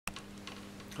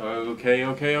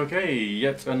Okay.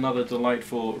 Yet another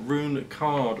delightful rune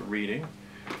card reading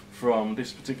from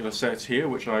this particular set here,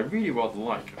 which I really rather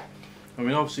like. I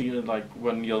mean, obviously, like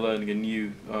when you're learning a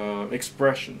new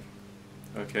expression,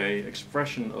 okay,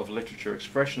 expression of literature,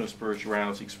 expression of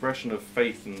spirituality, expression of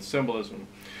faith and symbolism,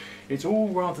 it's all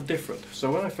rather different.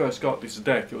 So when I first got this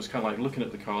deck, it was kind of like looking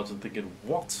at the cards and thinking,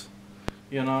 what?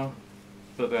 You know?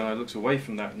 But then I looked away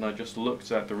from that and I just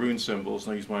looked at the rune symbols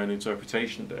and I used my own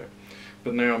interpretation there.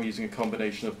 But now I'm using a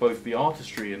combination of both the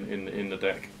artistry in the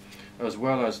deck as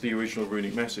well as the original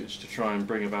runic message to try and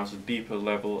bring about a deeper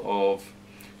level of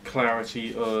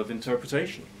clarity of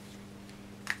interpretation,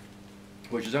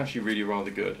 which is actually really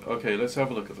rather good. Okay, let's have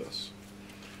a look at this.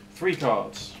 3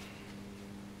 cards,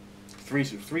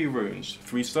 three runes,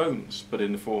 3 stones, but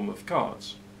in the form of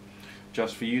cards,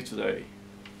 just for you today.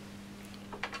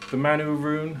 The Manu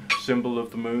rune, symbol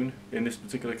of the moon. In this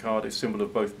particular card, it's symbol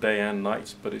of both day and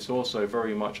night, but it's also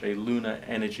very much a lunar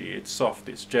energy. It's soft,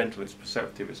 it's gentle, it's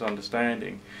perceptive, it's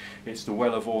understanding. It's the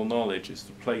well of all knowledge, it's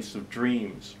the place of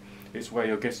dreams. It's where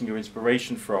you're getting your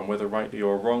inspiration from, whether rightly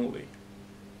or wrongly.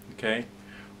 Okay?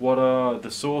 What are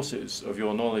the sources of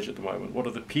your knowledge at the moment? What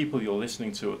are the people you're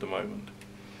listening to at the moment?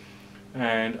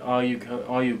 And are you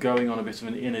going on a bit of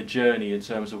an inner journey in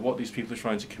terms of what these people are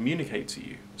trying to communicate to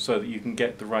you, so that you can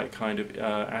get the right kind of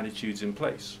attitudes in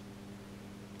place?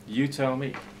 You tell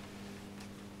me.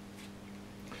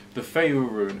 The Feo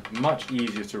rune, much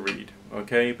easier to read,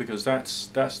 okay, because that's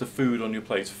the food on your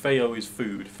plate. Feo is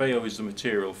food, Feo is the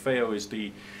material, Feo is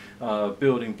the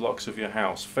building blocks of your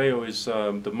house, Feo is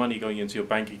the money going into your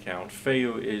bank account,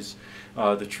 Feo is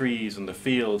the trees and the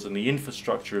fields and the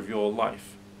infrastructure of your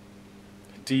life.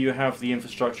 Do you have the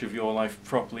infrastructure of your life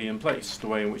properly in place, the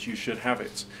way in which you should have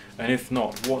it? And if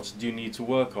not, what do you need to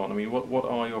work on? I mean, what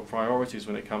are your priorities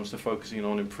when it comes to focusing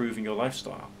on improving your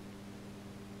lifestyle?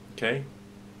 Okay?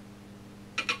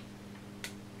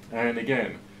 And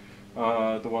again,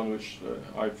 the one which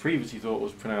I previously thought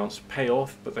was pronounced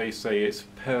payoff, but they say it's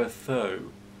pertho,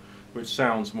 which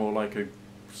sounds more like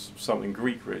something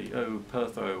Greek really. Oh,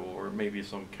 pertho, or maybe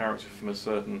some character from a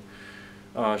certain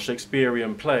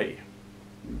Shakespearean play.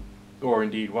 Or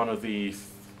indeed one of the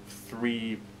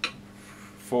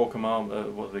four command,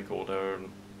 what are they called?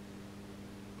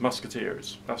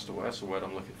 Musketeers. That's the word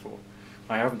I'm looking for.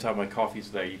 I haven't had my coffee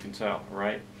today, you can tell,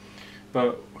 right?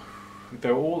 But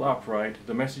they're all upright.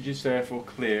 The message is therefore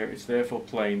clear. It's therefore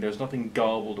plain. There's nothing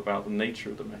garbled about the nature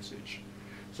of the message.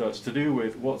 So it's to do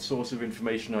with what source of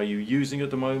information are you using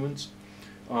at the moment,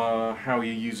 how are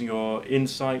you using your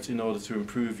insight in order to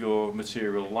improve your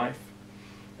material life.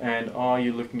 And are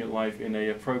you looking at life in an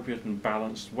appropriate and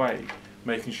balanced way,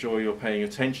 making sure you're paying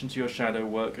attention to your shadow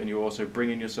work and you're also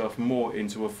bringing yourself more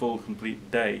into a full,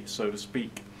 complete day, so to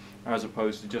speak, as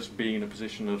opposed to just being in a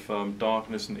position of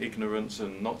darkness and ignorance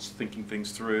and not thinking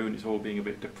things through, and it's all being a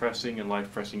bit depressing and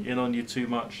life pressing in on you too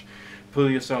much.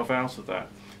 Pull yourself out of that.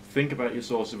 Think about your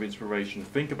source of inspiration.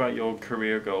 Think about your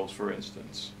career goals, for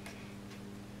instance,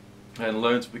 and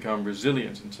learn to become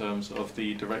resilient in terms of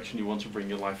the direction you want to bring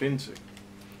your life into.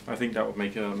 I think that would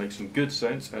make some good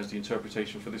sense as the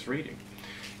interpretation for this reading.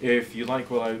 If you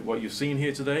like what you've seen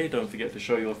here today, don't forget to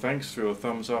show your thanks through a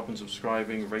thumbs up and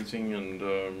subscribing, rating, and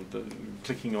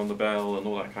clicking on the bell and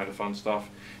all that kind of fun stuff.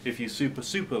 If you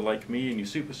super like me and you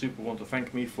super want to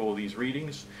thank me for these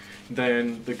readings,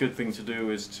 then the good thing to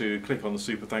do is to click on the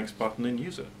super thanks button and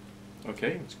use it.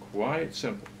 Okay, it's quite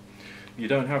simple. You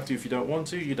don't have to if you don't want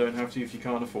to, you don't have to if you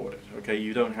can't afford it. Okay,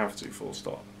 you don't have to, full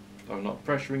stop. I'm not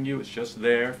pressuring you, it's just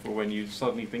there for when you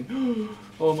suddenly think,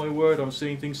 oh my word, I'm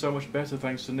seeing things so much better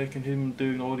thanks to Nick and him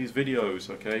doing all these videos,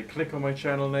 okay? Click on my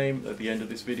channel name at the end of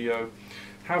this video,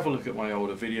 have a look at my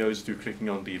older videos through clicking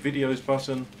on the videos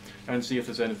button, and see if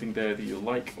there's anything there that you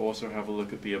like. Also have a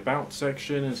look at the about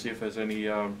section and see if there's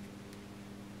anything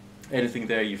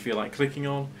there you feel like clicking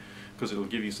on, because it'll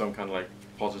give you some kind of like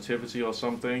positivity or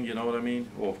something, you know what I mean?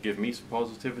 Or give me some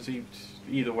positivity.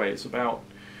 Either way, it's about,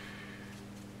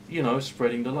 you know,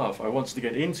 spreading the love. I wanted to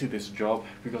get into this job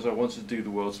because I wanted to do the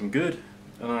world some good,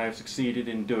 and I have succeeded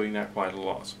in doing that quite a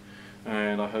lot.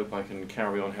 And I hope I can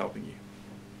carry on helping you.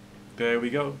 There we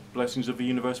go. Blessings of the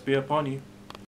universe be upon you.